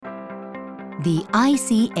The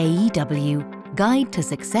ICAEW Guide to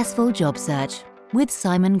Successful Job Search with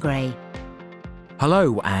Simon Gray.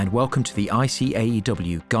 Hello and welcome to the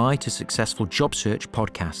ICAEW Guide to Successful Job Search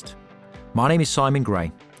podcast. My name is Simon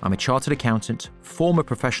Gray. I'm a chartered accountant, former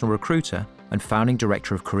professional recruiter and founding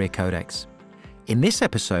director of Career Codex. In this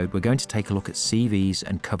episode, we're going to take a look at CVs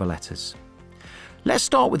and cover letters. Let's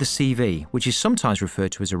start with a CV, which is sometimes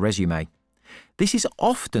referred to as a resume. This is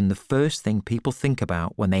often the first thing people think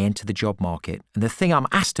about when they enter the job market and the thing I'm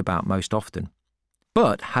asked about most often.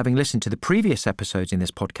 But having listened to the previous episodes in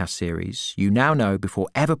this podcast series, you now know before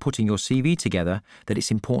ever putting your CV together that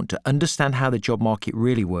it's important to understand how the job market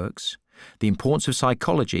really works, the importance of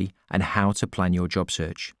psychology, and how to plan your job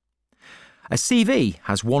search. A CV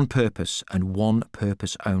has one purpose and one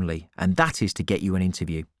purpose only, and that is to get you an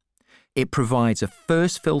interview. It provides a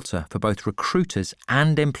first filter for both recruiters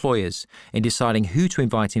and employers in deciding who to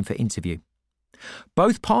invite in for interview.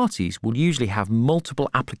 Both parties will usually have multiple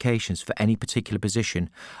applications for any particular position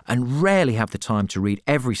and rarely have the time to read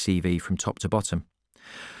every CV from top to bottom.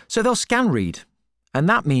 So they'll scan read, and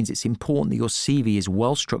that means it's important that your CV is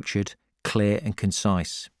well structured, clear and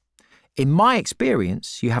concise. In my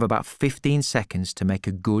experience, you have about 15 seconds to make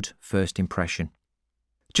a good first impression.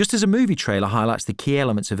 Just as a movie trailer highlights the key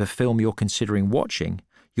elements of a film you're considering watching,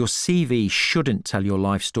 your CV shouldn't tell your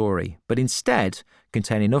life story, but instead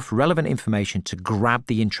contain enough relevant information to grab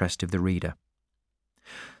the interest of the reader.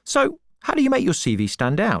 So, how do you make your CV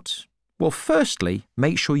stand out? Well, firstly,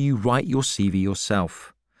 make sure you write your CV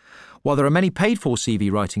yourself. While there are many paid-for CV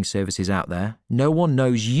writing services out there, no one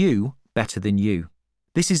knows you better than you.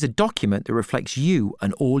 This is a document that reflects you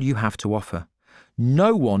and all you have to offer.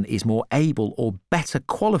 No one is more able or better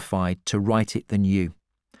qualified to write it than you.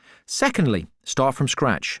 Secondly, start from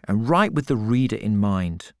scratch and write with the reader in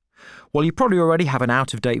mind. While you probably already have an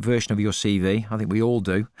out-of-date version of your CV, I think we all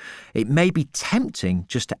do, it may be tempting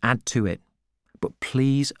just to add to it. But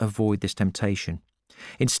please avoid this temptation.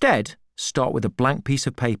 Instead, start with a blank piece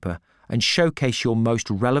of paper and showcase your most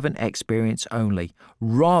relevant experience only,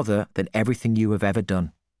 rather than everything you have ever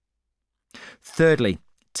done. Thirdly,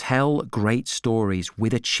 tell great stories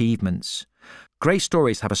with achievements. Great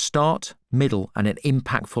stories have a start, middle, and an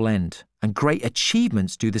impactful end, and great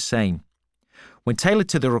achievements do the same. When tailored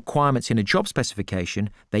to the requirements in a job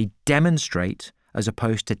specification, they demonstrate as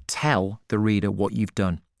opposed to tell the reader what you've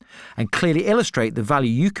done, and clearly illustrate the value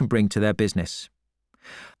you can bring to their business.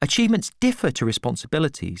 Achievements differ to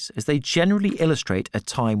responsibilities as they generally illustrate a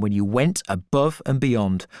time when you went above and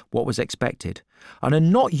beyond what was expected and are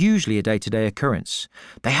not usually a day-to-day occurrence.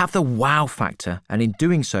 They have the wow factor and in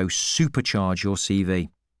doing so supercharge your CV.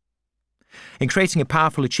 In creating a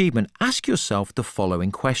powerful achievement, ask yourself the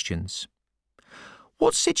following questions.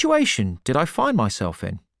 What situation did I find myself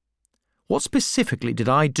in? What specifically did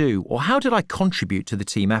I do or how did I contribute to the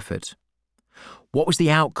team effort? What was the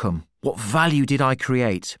outcome? What value did I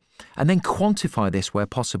create? And then quantify this where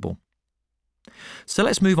possible. So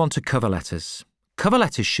let's move on to cover letters. Cover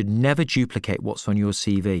letters should never duplicate what's on your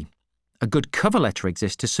CV. A good cover letter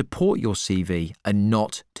exists to support your CV and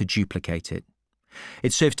not to duplicate it.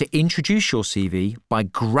 It serves to introduce your CV by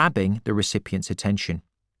grabbing the recipient's attention.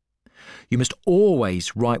 You must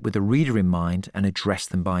always write with the reader in mind and address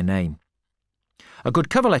them by name. A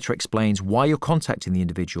good cover letter explains why you're contacting the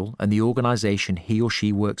individual and the organisation he or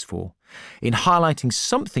she works for. In highlighting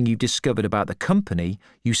something you've discovered about the company,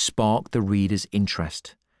 you spark the reader's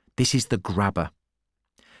interest. This is the grabber.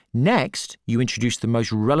 Next, you introduce the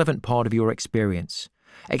most relevant part of your experience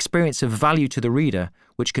of value to the reader,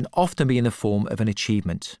 which can often be in the form of an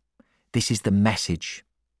achievement. This is the message.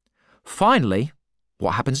 Finally,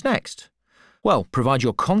 what happens next? Well, provide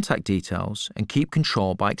your contact details and keep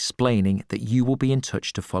control by explaining that you will be in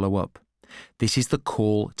touch to follow up. This is the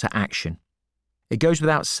call to action. It goes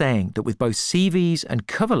without saying that with both CVs and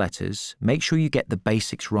cover letters, make sure you get the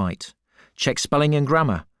basics right. Check spelling and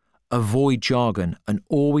grammar, avoid jargon, and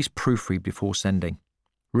always proofread before sending.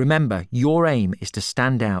 Remember, your aim is to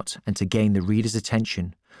stand out and to gain the reader's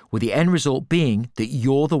attention, with the end result being that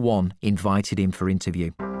you're the one invited in for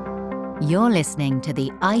interview. You're listening to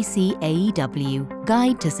the ICAEW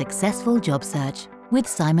Guide to Successful Job Search with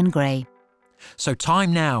Simon Gray. So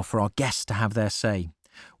time now for our guests to have their say.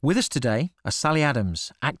 With us today are Sally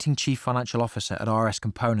Adams, Acting Chief Financial Officer at RS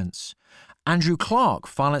Components, Andrew Clark,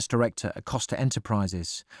 Finance Director at Costa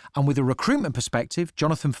Enterprises, and with a recruitment perspective,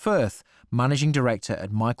 Jonathan Firth, Managing Director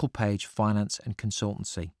at Michael Page Finance and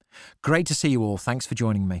Consultancy. Great to see you all. Thanks for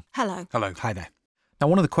joining me. Hello. Hello. Hi there. Now,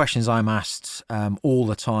 one of the questions I'm asked all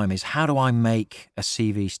the time is, how do I make a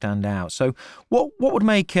CV stand out? So what would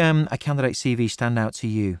make a candidate CV stand out to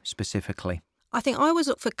you specifically? I think I always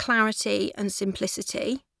look for clarity and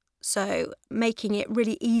simplicity. So making it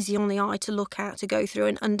really easy on the eye to look at, to go through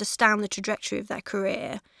and understand the trajectory of their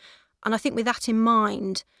career. And I think with that in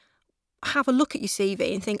mind, have a look at your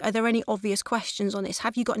CV and think, are there any obvious questions on this?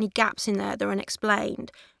 Have you got any gaps in there that are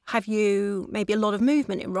unexplained? Have you maybe a lot of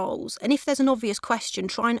movement in roles? And if there's an obvious question,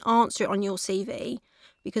 try and answer it on your CV,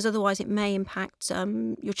 because otherwise it may impact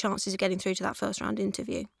your chances of getting through to that first round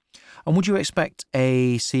interview. And would you expect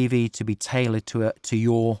a CV to be tailored to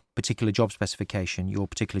your particular job specification, your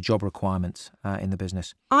particular job requirements in the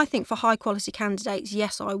business? I think for high quality candidates,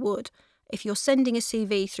 yes, I would. If you're sending a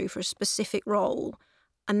CV through for a specific role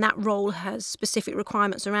and that role has specific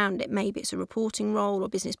requirements around it, maybe it's a reporting role or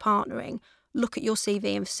business partnering, look at your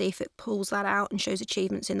CV and see if it pulls that out and shows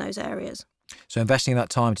achievements in those areas. So investing that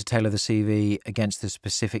time to tailor the CV against the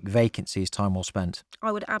specific vacancy is time well spent.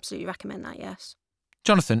 I would absolutely recommend that, yes.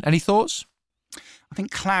 Jonathan, any thoughts? I think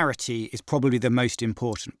clarity is probably the most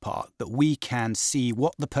important part, that we can see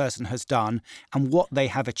what the person has done and what they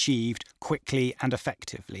have achieved quickly and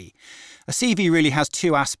effectively. A CV really has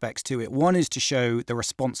two aspects to it. One is to show the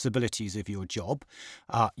responsibilities of your job,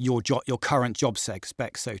 your current job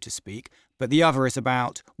spec, so to speak. But the other is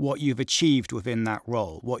about what you've achieved within that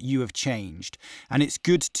role, what you have changed. And it's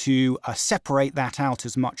good to separate that out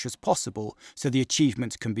as much as possible so the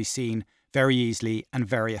achievements can be seen very easily and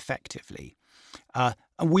very effectively. And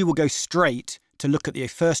we will go straight to look at the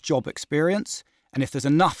first job experience. And if there's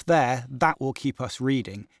enough there, that will keep us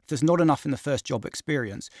reading. If there's not enough in the first job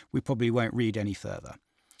experience, we probably won't read any further.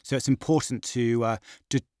 So it's important to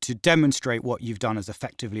demonstrate what you've done as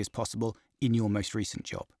effectively as possible in your most recent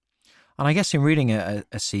job. And I guess in reading a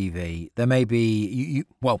CV, there may be,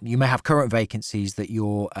 you may have current vacancies that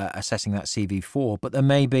you're assessing that CV for, but there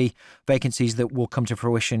may be vacancies that will come to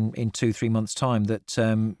fruition in 2-3 months' time that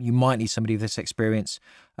you might need somebody with this experience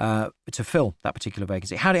to fill that particular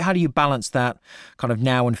vacancy. How do you balance that kind of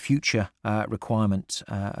now and future requirement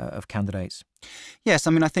of candidates? Yes,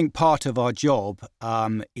 I think part of our job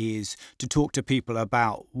is to talk to people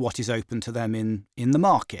about what is open to them in the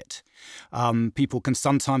market. People can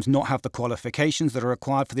sometimes not have the qualifications that are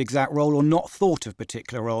required for the exact role or not thought of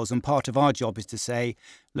particular roles. And part of our job is to say,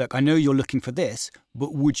 look, I know you're looking for this,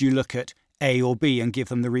 but would you look at A or B and give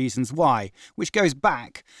them the reasons why? Which goes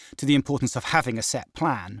back to the importance of having a set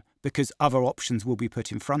plan, because other options will be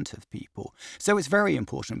put in front of people. So it's very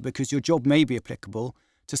important because your job may be applicable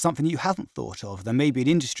to something you haven't thought of. There may be an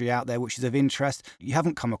industry out there which is of interest you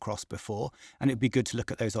haven't come across before, and it'd be good to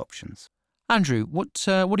look at those options. Andrew, what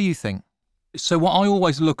do you think? So what I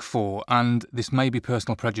always look for, and this may be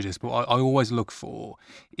personal prejudice, but I always look for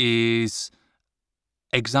is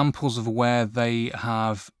examples of where they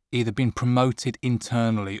have either been promoted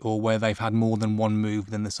internally or where they've had more than one move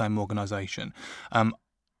within the same organisation.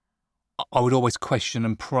 I would always question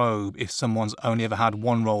and probe if someone's only ever had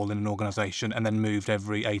one role in an organisation and then moved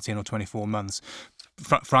every 18 or 24 months.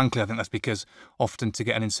 Frankly, I think that's because often to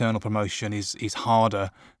get an internal promotion is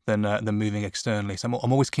harder than moving externally. So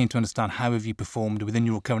I'm always keen to understand, how have you performed within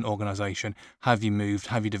your current organisation? Have you moved?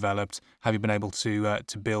 Have you developed? Have you been able to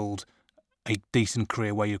build a decent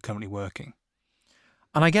career where you're currently working?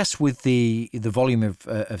 And I guess with the volume of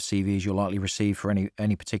CVs you'll likely receive for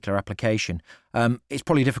any particular application, it's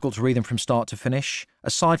probably difficult to read them from start to finish.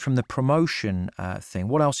 Aside from the promotion thing,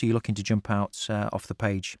 what else are you looking to jump out off the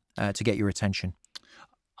page to get your attention?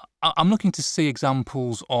 I'm looking to see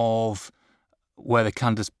examples of where the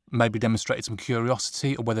candidates maybe demonstrated some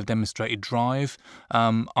curiosity or where they've demonstrated drive.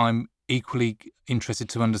 I'm equally interested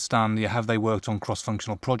to understand, have they worked on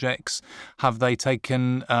cross-functional projects? Have they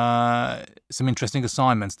taken some interesting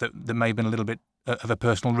assignments that may have been a little bit of a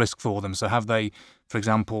personal risk for them? So have they, for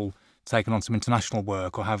example, taken on some international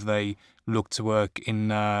work, or have they looked to work in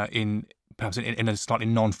perhaps in a slightly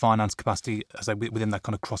non-finance capacity, as within that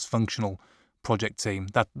kind of cross-functional project team?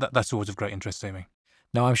 That's always of great interest to me.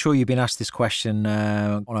 Now, I'm sure you've been asked this question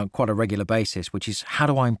on quite a regular basis, which is, how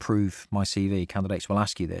do I improve my CV? Candidates will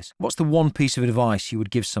ask you this. What's the one piece of advice you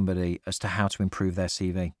would give somebody as to how to improve their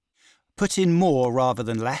CV? Put in more rather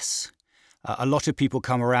than less. A lot of people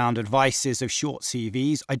come around advices of short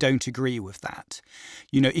CVs. I don't agree with that.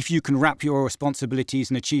 If you can wrap your responsibilities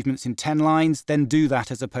and achievements in 10 lines, then do that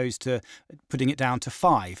as opposed to putting it down to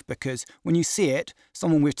 5. Because when you see it,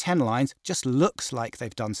 someone with 10 lines just looks like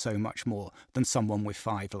they've done so much more than someone with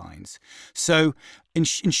 5 lines. So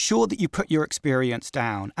ensure that you put your experience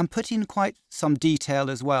down and put in quite some detail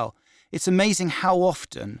as well. It's amazing how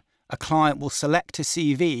often a client will select a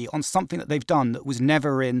CV on something that they've done that was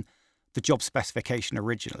never in the job specification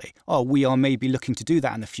originally. Oh, we are maybe looking to do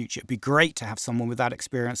that in the future. It'd be great to have someone with that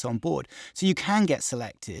experience on board. So you can get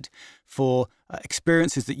selected for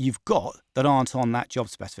experiences that you've got that aren't on that job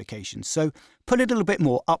specification. So put a little bit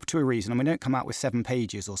more up to a reason. I mean, don't come out with 7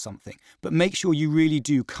 pages or something, but make sure you really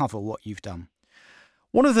do cover what you've done.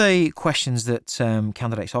 One of the questions that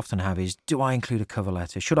candidates often have is, do I include a cover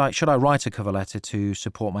letter? Should I write a cover letter to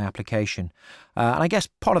support my application? And I guess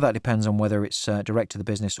part of that depends on whether it's direct to the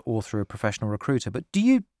business or through a professional recruiter. But do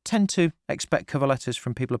you tend to expect cover letters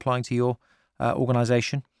from people applying to your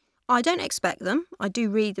organisation? I don't expect them. I do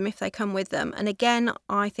read them if they come with them. And again,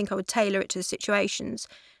 I think I would tailor it to the situations.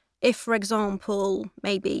 If, for example,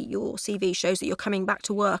 maybe your CV shows that you're coming back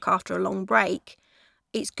to work after a long break,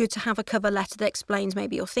 it's good to have a cover letter that explains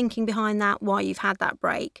maybe your thinking behind that, why you've had that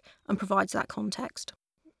break, and provides that context.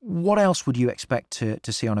 What else would you expect to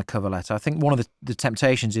see on a cover letter? I think one of the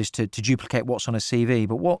temptations is to duplicate what's on a CV,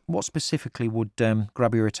 but what specifically would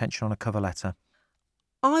grab your attention on a cover letter?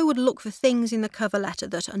 I would look for things in the cover letter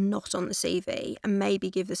that are not on the CV and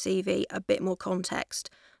maybe give the CV a bit more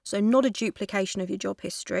context. So not a duplication of your job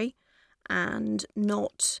history and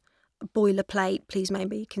not boilerplate, please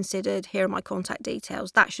maybe considered, here are my contact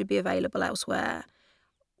details. That should be available elsewhere.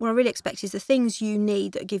 What I really expect is the things you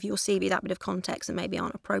need that give your CV that bit of context and maybe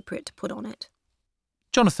aren't appropriate to put on it.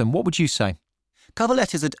 Jonathan, what would you say? Cover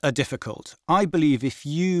letters are difficult. I believe if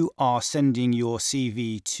you are sending your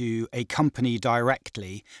CV to a company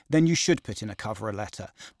directly, then you should put in a cover letter,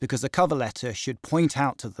 because the cover letter should point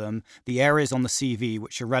out to them the areas on the CV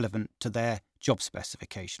which are relevant to their job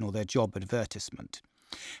specification or their job advertisement.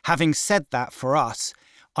 Having said that, for us,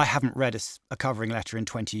 I haven't read a covering letter in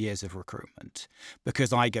 20 years of recruitment,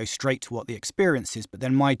 because I go straight to what the experience is, but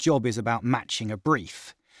then my job is about matching a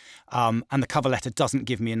brief. And the cover letter doesn't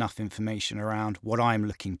give me enough information around what I'm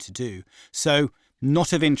looking to do. So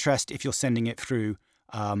not of interest if you're sending it through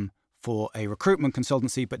for a recruitment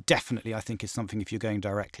consultancy, but definitely I think is something if you're going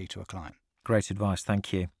directly to a client. Great advice,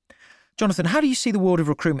 thank you. Jonathan, how do you see the world of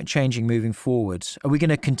recruitment changing moving forward? Are we going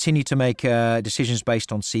to continue to make decisions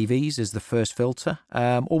based on CVs as the first filter?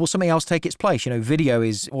 Or will something else take its place? You know, video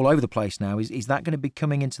is all over the place now. Is that going to be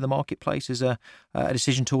coming into the marketplace as a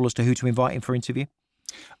decision tool as to who to invite in for interview?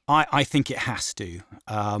 I think it has to.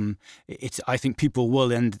 I think people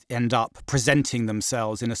will end up presenting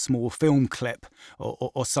themselves in a small film clip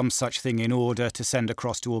or some such thing in order to send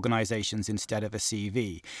across to organisations instead of a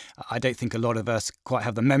CV. I don't think a lot of us quite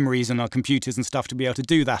have the memories on our computers and stuff to be able to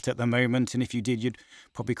do that at the moment. And if you did, you'd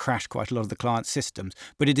probably crash quite a lot of the client's systems.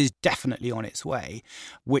 But it is definitely on its way,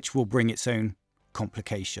 which will bring its own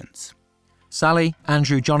complications. Sally,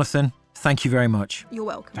 Andrew, Jonathan, thank you very much. You're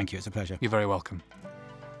welcome. Thank you. It's a pleasure. You're very welcome.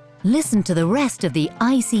 Listen to the rest of the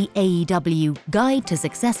ICAEW Guide to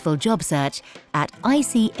Successful Job Search at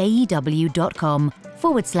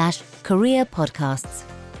icaew.com/career podcasts.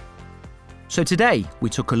 So today,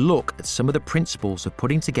 we took a look at some of the principles of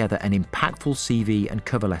putting together an impactful CV and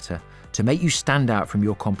cover letter to make you stand out from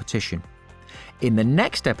your competition. In the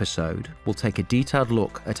next episode, we'll take a detailed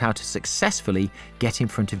look at how to successfully get in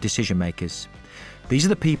front of decision makers. These are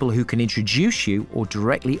the people who can introduce you or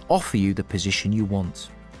directly offer you the position you want.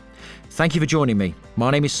 Thank you for joining me.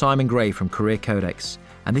 My name is Simon Gray from Career Codex,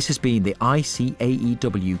 and this has been the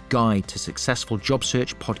ICAEW Guide to Successful Job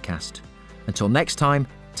Search podcast. Until next time,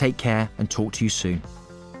 take care and talk to you soon.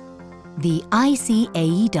 The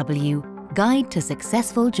ICAEW Guide to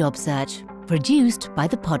Successful Job Search, produced by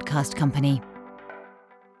The Podcast Company.